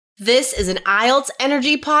This is an IELTS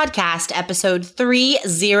Energy Podcast, episode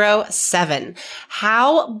 307,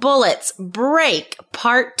 How Bullets Break,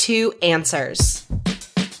 Part 2 Answers.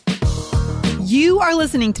 You are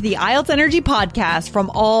listening to the IELTS Energy Podcast from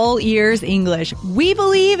All Ears English. We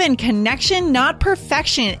believe in connection, not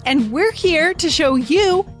perfection, and we're here to show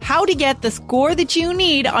you how to get the score that you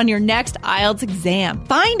need on your next IELTS exam.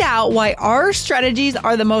 Find out why our strategies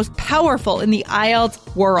are the most powerful in the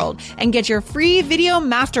IELTS world and get your free video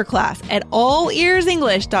masterclass at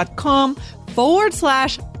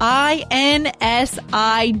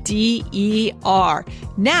allearsenglish.com/INSIDER.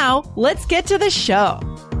 Now, let's get to the show.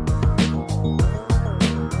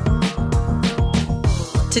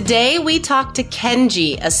 Today, we talk to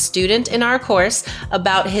Kenji, a student in our course,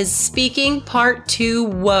 about his speaking Part 2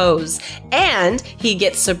 woes, and he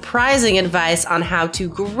gets surprising advice on how to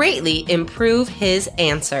greatly improve his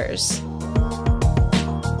answers.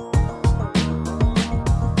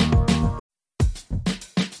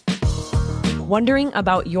 Wondering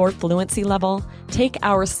about your fluency level? Take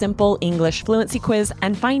our simple English fluency quiz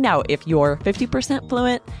and find out if you're 50%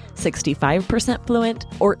 fluent, 65% fluent,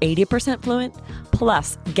 or 80% fluent.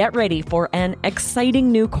 Plus, get ready for an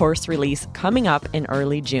exciting new course release coming up in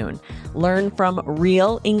early June. Learn from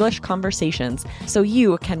real English conversations so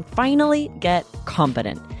you can finally get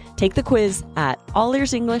confident. Take the quiz at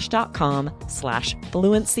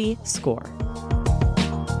allearsenglish.com/fluency score.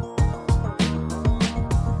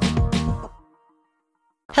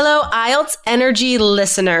 Hello, IELTS Energy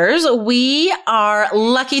listeners. We are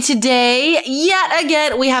lucky today. Yet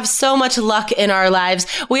again, we have so much luck in our lives.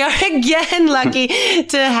 We are again lucky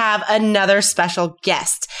to have another special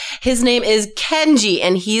guest. His name is Kenji,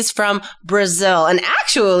 and he's from Brazil. And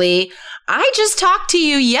actually, I just talked to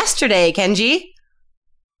you yesterday, Kenji.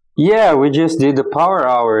 Yeah, we just did the power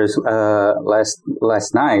hours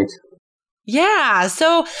last night. Yeah,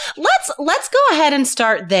 so let's go ahead and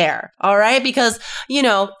start there. All right, because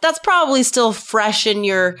that's probably still fresh in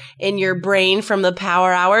your brain from the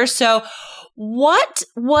power hour. So what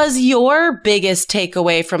was your biggest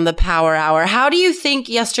takeaway from the power hour? How do you think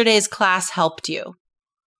yesterday's class helped you?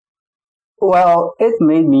 Well, it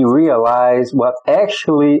made me realize what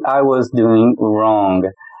actually I was doing wrong.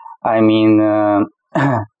 I mean,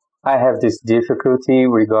 I have this difficulty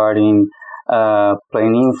regarding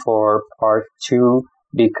planning for part 2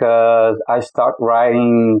 because I start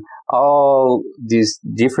writing all these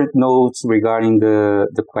different notes regarding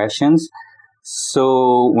the questions.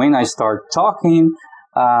 So when I start talking,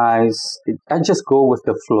 I just go with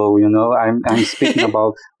the flow, I'm speaking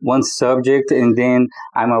about one subject and then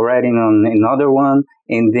I'm writing on another one,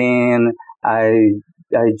 and then I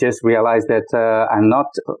just realized that I'm not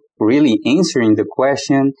really answering the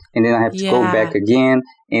question, and then I have to go back again,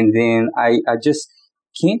 and then I just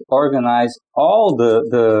can't organize all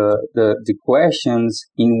the questions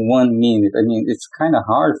in 1 minute. I mean, it's kind of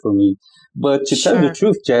hard for me. But to tell the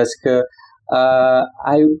truth, Jessica, I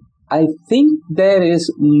think that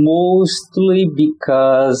is mostly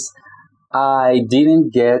because I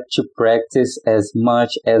didn't get to practice as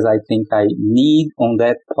much as I think I need on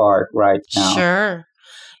that part right now. Sure.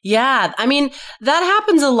 Yeah, I mean, that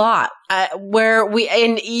happens a lot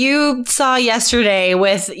and you saw yesterday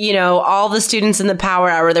with, all the students in the power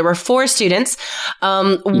hour, there were 4 students.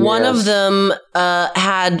 One of them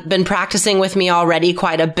had been practicing with me already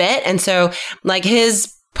quite a bit. And so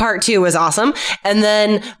his Part 2 was awesome. And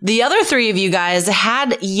then the other 3 of you guys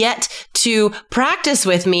had yet to practice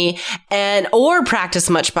with me or practice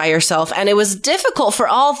much by yourself. And it was difficult for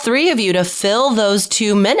all 3 of you to fill those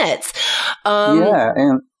 2 minutes.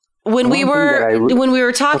 And when we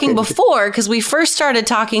were talking before, because we first started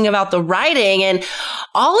talking about the writing, and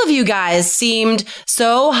all of you guys seemed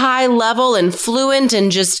so high level and fluent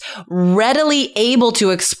and just readily able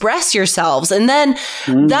to express yourselves. And then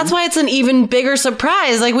that's why it's an even bigger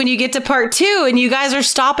surprise. Like when you get to part 2 and you guys are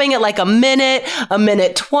stopping at a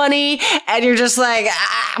minute 20, and you're just like,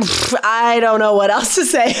 I don't know what else to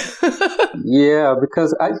say. Yeah,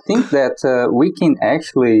 because I think that we can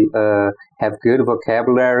actually have good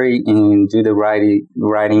vocabulary and do the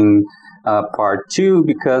writing part 2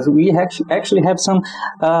 because we actually have some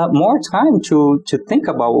more time to think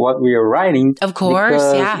about what we are writing. Of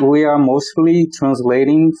course, because we are mostly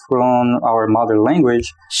translating from our mother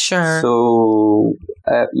language. Sure. So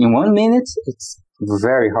in 1 minute, it's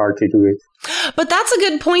very hard to do it. But that's a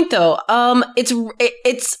good point, though.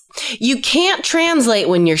 It's you can't translate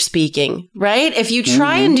when you're speaking, right? If you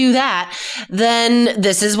try and do that, then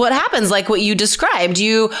this is what happens. Like what you described,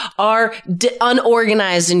 you are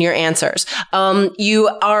unorganized in your answers. You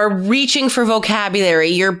are reaching for vocabulary.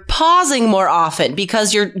 You're pausing more often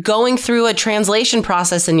because you're going through a translation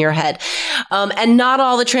process in your head, and not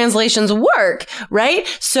all the translations work, right?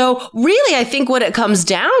 So really, I think what it comes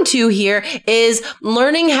down to here is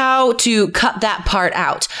learning how to cut that part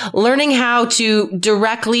out, learning how to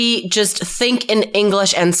directly just think in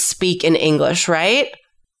English and speak in English, right?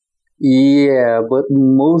 Yeah, but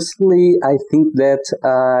mostly I think that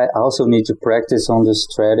I also need to practice on the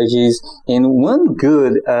strategies. And one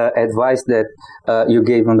good advice that you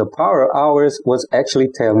gave on the Power Hours was actually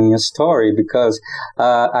telling a story, because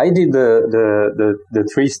I did the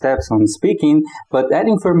 3 steps on speaking, but that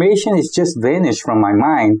information is just vanished from my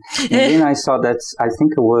mind. And then I saw that, I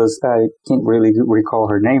think it was, I can't really recall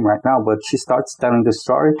her name right now, but she starts telling the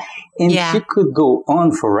story, and she could go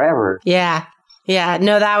on forever. Yeah. Yeah,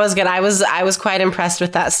 no, that was good. I was quite impressed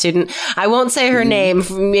with that student. I won't say her name.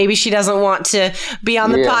 Maybe she doesn't want to be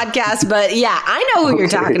on the podcast, but yeah, I know who you're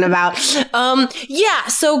talking about.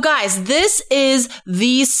 So guys, this is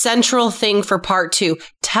the central thing for part 2,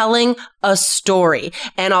 telling a story.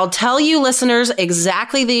 And I'll tell you listeners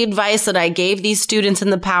exactly the advice that I gave these students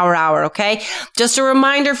in the Power Hour, okay? Just a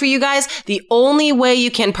reminder for you guys, the only way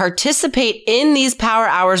you can participate in these Power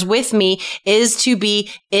Hours with me is to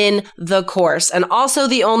be in the course. And also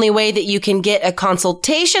the only way that you can get a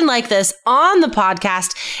consultation like this on the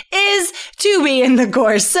podcast is to be in the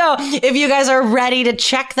course. So if you guys are ready to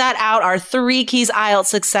check that out, our 3 Keys IELTS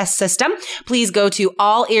Success System, please go to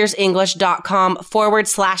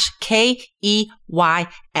allearsenglish.com/KEYS.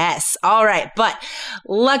 All right. But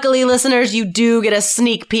luckily, listeners, you do get a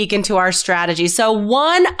sneak peek into our strategy. So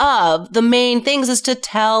one of the main things is to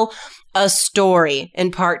tell a story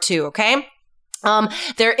in part 2. Okay.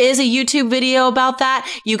 There is a YouTube video about that.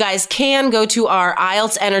 You guys can go to our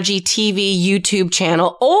IELTS Energy TV YouTube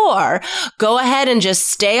channel, or go ahead and just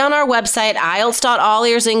stay on our website,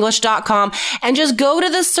 IELTS.allearsenglish.com, and just go to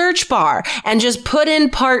the search bar and just put in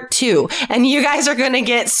part 2. And you guys are going to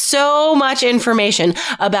get so much information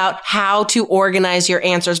about how to organize your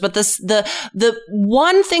answers. But the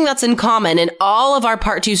one thing that's in common in all of our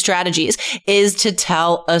part 2 strategies is to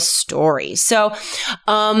tell a story. So,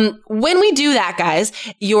 when we do that, guys,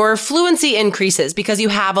 your fluency increases because you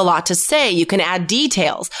have a lot to say. You can add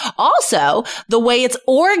details. Also, the way it's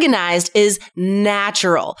organized is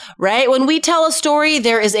natural, right? When we tell a story,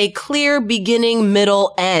 there is a clear beginning,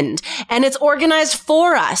 middle, end, and it's organized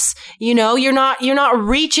for us. You know, you're not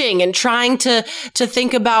reaching and trying to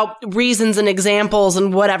think about reasons and examples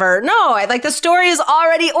and whatever. No, like the story is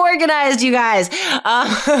already organized, you guys.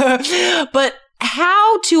 But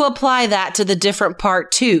how to apply that to the different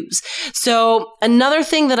part 2s. So another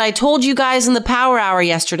thing that I told you guys in the Power Hour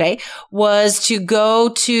yesterday was to go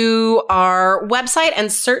to our website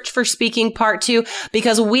and search for Speaking Part 2,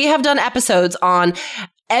 because we have done episodes on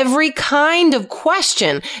every kind of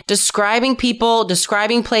question, describing people,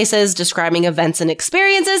 describing places, describing events and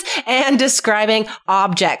experiences, and describing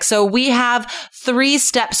objects. So we have 3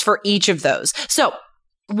 steps for each of those. So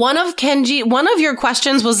one of your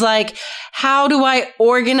questions was like, how do I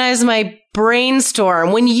organize my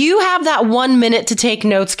brainstorm? When you have that 1 minute to take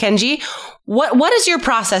notes, Kenji, what is your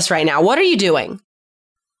process right now? What are you doing?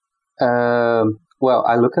 Well,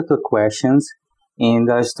 I look at the questions and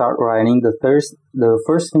I start writing the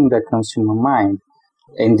first thing that comes to my mind.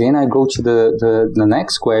 And then I go to the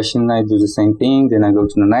next question, I do the same thing, then I go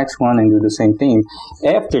to the next one and do the same thing.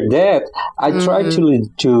 After that, I try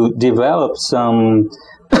to develop some,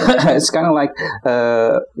 it's kind of like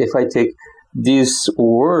if I take this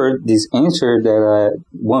answer,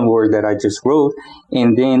 one word that I just wrote,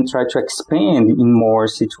 and then try to expand in more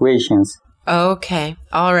situations. Okay.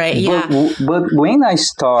 All right. Yeah. But when I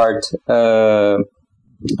start, when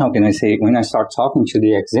I start talking to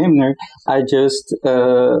the examiner, I just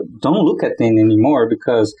don't look at them anymore,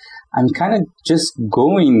 because I'm kind of just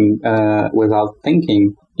going without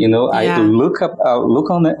thinking. You know, I look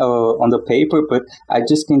on the paper, but I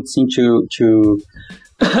just can't seem to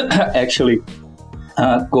actually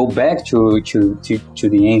go back to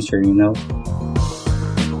the answer. You know.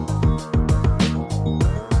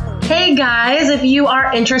 Hey guys, if you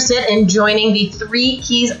are interested in joining the 3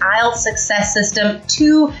 Keys IELTS Success System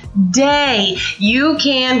today, you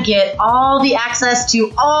can get all the access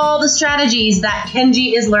to all the strategies that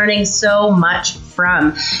Kenji is learning so much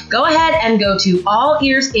from. Go ahead and go to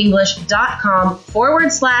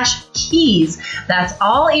allearsenglish.com/keys. That's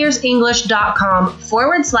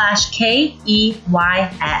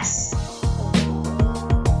allearsenglish.com/KEYS.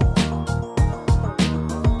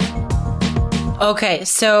 Okay,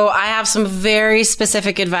 so I have some very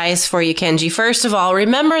specific advice for you, Kenji. First of all,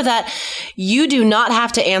 remember that you do not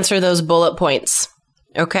have to answer those bullet points.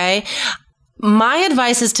 Okay? My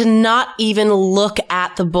advice is to not even look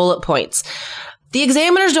at the bullet points. The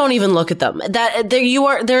examiners don't even look at them.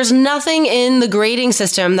 There's nothing in the grading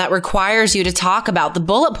system that requires you to talk about the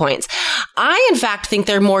bullet points. I, in fact, think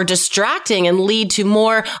they're more distracting and lead to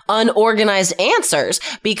more unorganized answers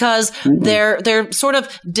because they're sort of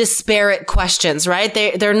disparate questions, right?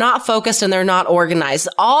 They're not focused and they're not organized.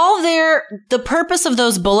 The purpose of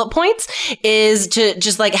those bullet points is to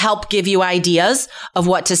just like help give you ideas of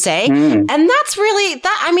what to say. And that's really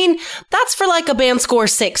that's for like a band score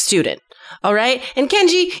 6 student. All right. And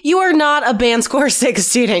Kenji, you are not a band score 6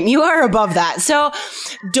 student. You are above that. So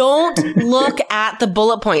don't look at the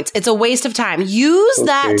bullet points. It's a waste of time. Use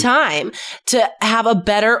that time to have a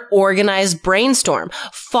better organized brainstorm.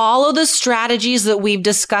 Follow the strategies that we've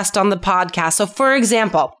discussed on the podcast. So for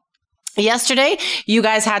example, yesterday, you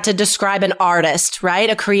guys had to describe an artist, right?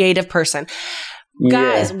 A creative person. Yeah,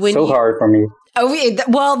 guys, hard for me. Oh,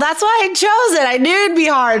 well, that's why I chose it. I knew it'd be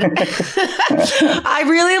hard. I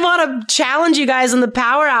really want to challenge you guys in the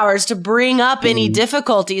power hours to bring up any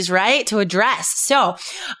difficulties, right? To address. So,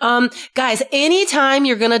 guys, anytime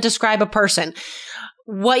you're going to describe a person,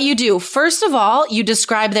 what you do, first of all, you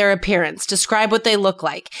describe their appearance, describe what they look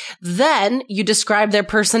like. Then you describe their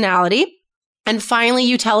personality. And finally,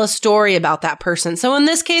 you tell a story about that person. So in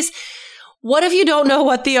this case, what if you don't know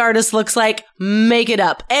what the artist looks like? Make it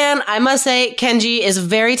up. And I must say, Kenji is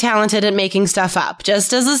very talented at making stuff up.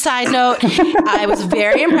 Just as a side note, I was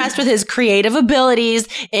very impressed with his creative abilities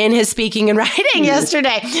in his speaking and writing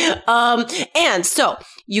yesterday. And so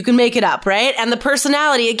you can make it up, right? And the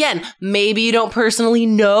personality, again, maybe you don't personally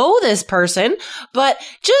know this person, but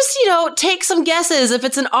just, take some guesses. If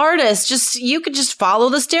it's an artist, you could just follow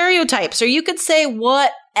the stereotypes, or you could say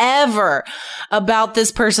whatever about this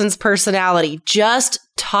person's personality. Just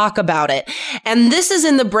talk about it. And this is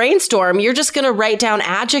in the brainstorm. You're just going to write down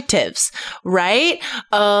adjectives, right?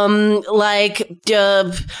 Like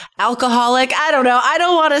alcoholic. I don't know. I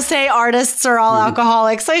don't want to say artists are all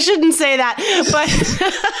alcoholics. I shouldn't say that, but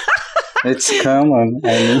it's common.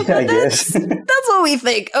 I guess that's what we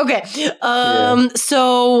think. Okay.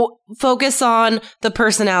 So focus on the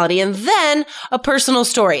personality and then a personal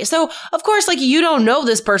story. So of course, you don't know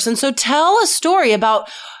this person. So tell a story about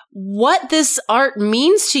what this art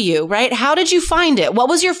means to you, right? How did you find it? What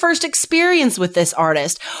was your first experience with this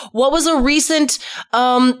artist? What was a recent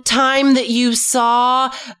time that you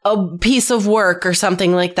saw a piece of work or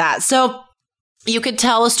something like that? So you could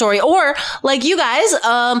tell a story, or like you guys,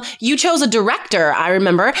 you chose a director, I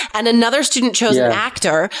remember, and another student chose an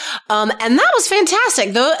actor. And that was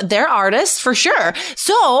fantastic. They're artists for sure.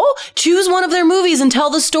 So choose one of their movies and tell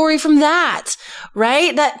the story from that,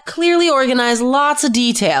 right? That clearly organized, lots of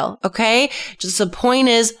detail. Okay. Just the point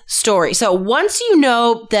is story. So once you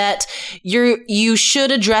know that you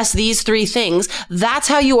should address these 3 things, that's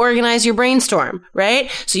how you organize your brainstorm, right?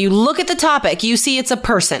 So you look at the topic, you see it's a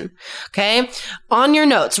person. Okay. On your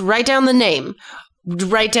notes, write down the name,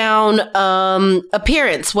 write down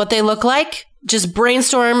appearance, what they look like. Just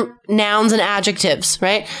brainstorm nouns and adjectives,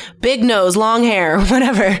 right? Big nose, long hair,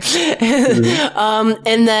 whatever.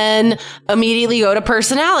 And then immediately go to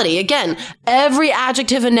personality. Again, every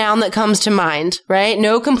adjective and noun that comes to mind, right?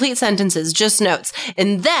 No complete sentences, just notes.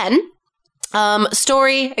 And then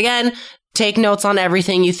story, again, take notes on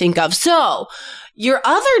everything you think of. So your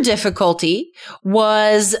other difficulty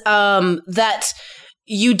was that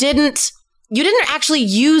you didn't actually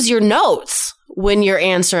use your notes when you're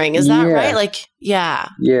answering. Is that right? Yeah,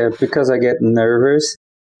 because I get nervous,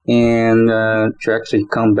 and to actually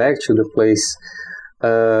come back to the place,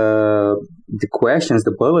 the questions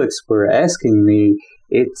the bullets were asking me,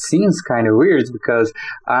 it seems kind of weird because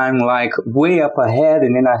I'm way up ahead,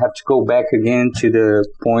 and then I have to go back again to the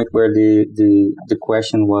point where the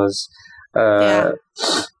question was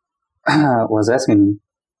asking me.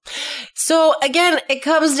 So again, it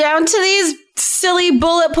comes down to these silly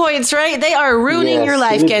bullet points, right? They are ruining your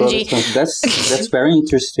life, Kenji. That's very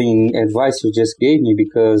interesting advice you just gave me,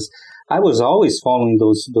 because I was always following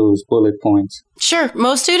those bullet points. Sure.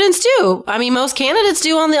 Most students do. I mean, most candidates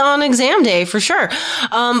do on exam day for sure.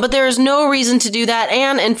 But there is no reason to do that.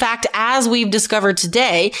 And in fact, as we've discovered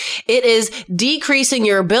today, it is decreasing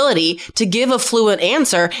your ability to give a fluent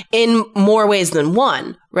answer in more ways than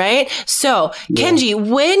one. Right? So, Kenji,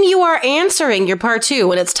 when you are answering your part 2,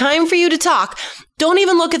 when it's time for you to talk, don't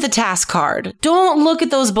even look at the task card. Don't look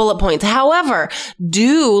at those bullet points. However,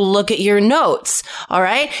 do look at your notes. All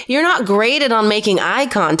right? You're not graded on making eye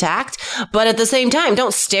contact, but at the same time,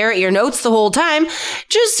 don't stare at your notes the whole time.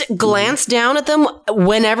 Just glance down at them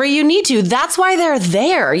whenever you need to. That's why they're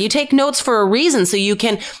there. You take notes for a reason, so you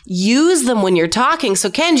can use them when you're talking. So,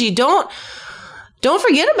 Kenji, don't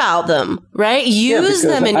forget about them, right? Use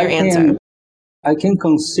them in your answer. I can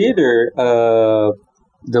consider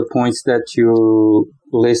the points that you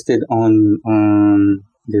listed on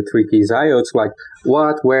the 3 keys IELTS, like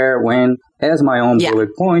what, where, when, as my own bullet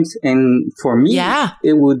points. And for me,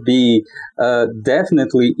 it would be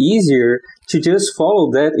definitely easier to just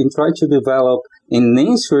follow that and try to develop an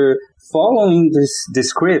answer following the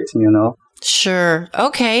script, you know? Sure.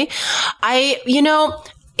 Okay.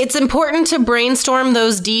 It's important to brainstorm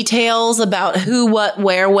those details about who, what,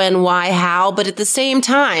 where, when, why, how, but at the same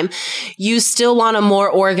time, you still want a more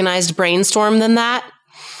organized brainstorm than that.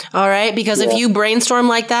 All right? Because if you brainstorm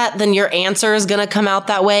like that, then your answer is going to come out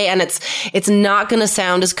that way, and it's not going to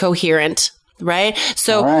sound as coherent, right?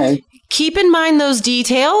 So keep in mind those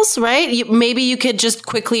details, right? Maybe you could just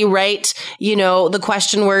quickly write, the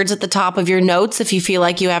question words at the top of your notes if you feel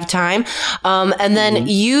like you have time. And then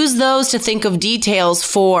use those to think of details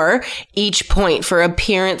for each point, for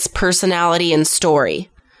appearance, personality, and story.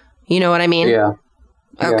 You know what I mean? Yeah.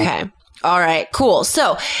 Okay. All right, cool.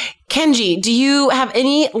 So, Kenji, do you have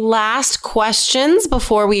any last questions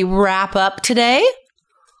before we wrap up today?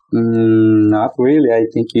 Not really. I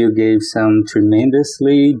think you gave some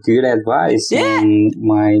tremendously good advice on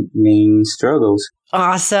my main struggles.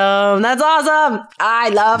 Awesome. That's awesome. I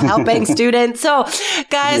love helping students. So,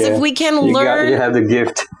 guys, if we can learn... You have the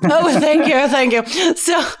gift. Oh, thank you. Thank you.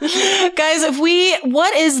 So, guys,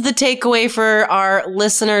 what is the takeaway for our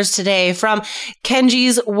listeners today from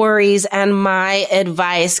Kenji's worries and my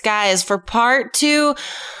advice? Guys, for part 2...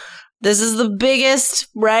 this is the biggest,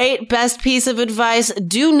 best piece of advice.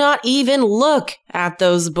 Do not even look at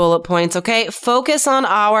those bullet points, okay? Focus on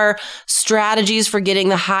our strategies for getting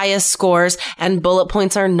the highest scores, and bullet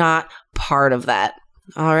points are not part of that.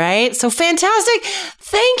 All right? So fantastic.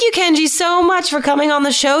 Thank you, Kenji, so much for coming on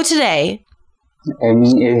the show today. I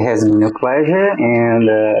mean, it has been a pleasure, and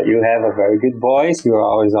you have a very good voice. You are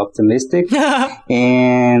always optimistic,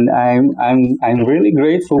 and I'm really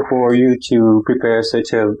grateful for you to prepare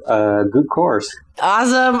such a good course.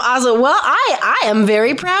 Awesome. Well, I am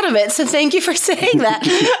very proud of it, so thank you for saying that.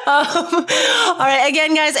 All right,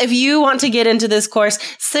 again, guys, if you want to get into this course,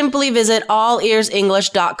 simply visit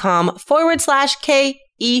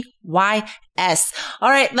allearsenglish.com/KEYS.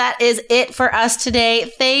 All right, that is it for us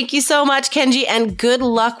today. Thank you so much, Kenji, and good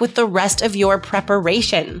luck with the rest of your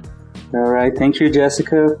preparation. All right, thank you,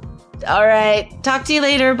 Jessica. All right, talk to you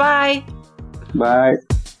later. Bye. Bye.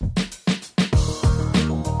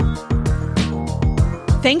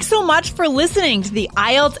 Thanks so much for listening to the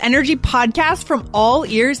IELTS Energy Podcast from All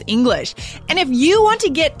Ears English. And if you want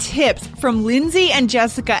to get tips from Lindsay and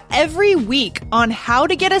Jessica every week on how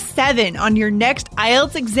to get a 7 on your next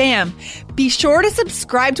IELTS exam, be sure to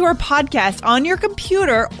subscribe to our podcast on your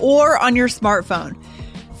computer or on your smartphone.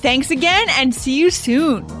 Thanks again, and see you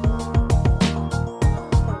soon.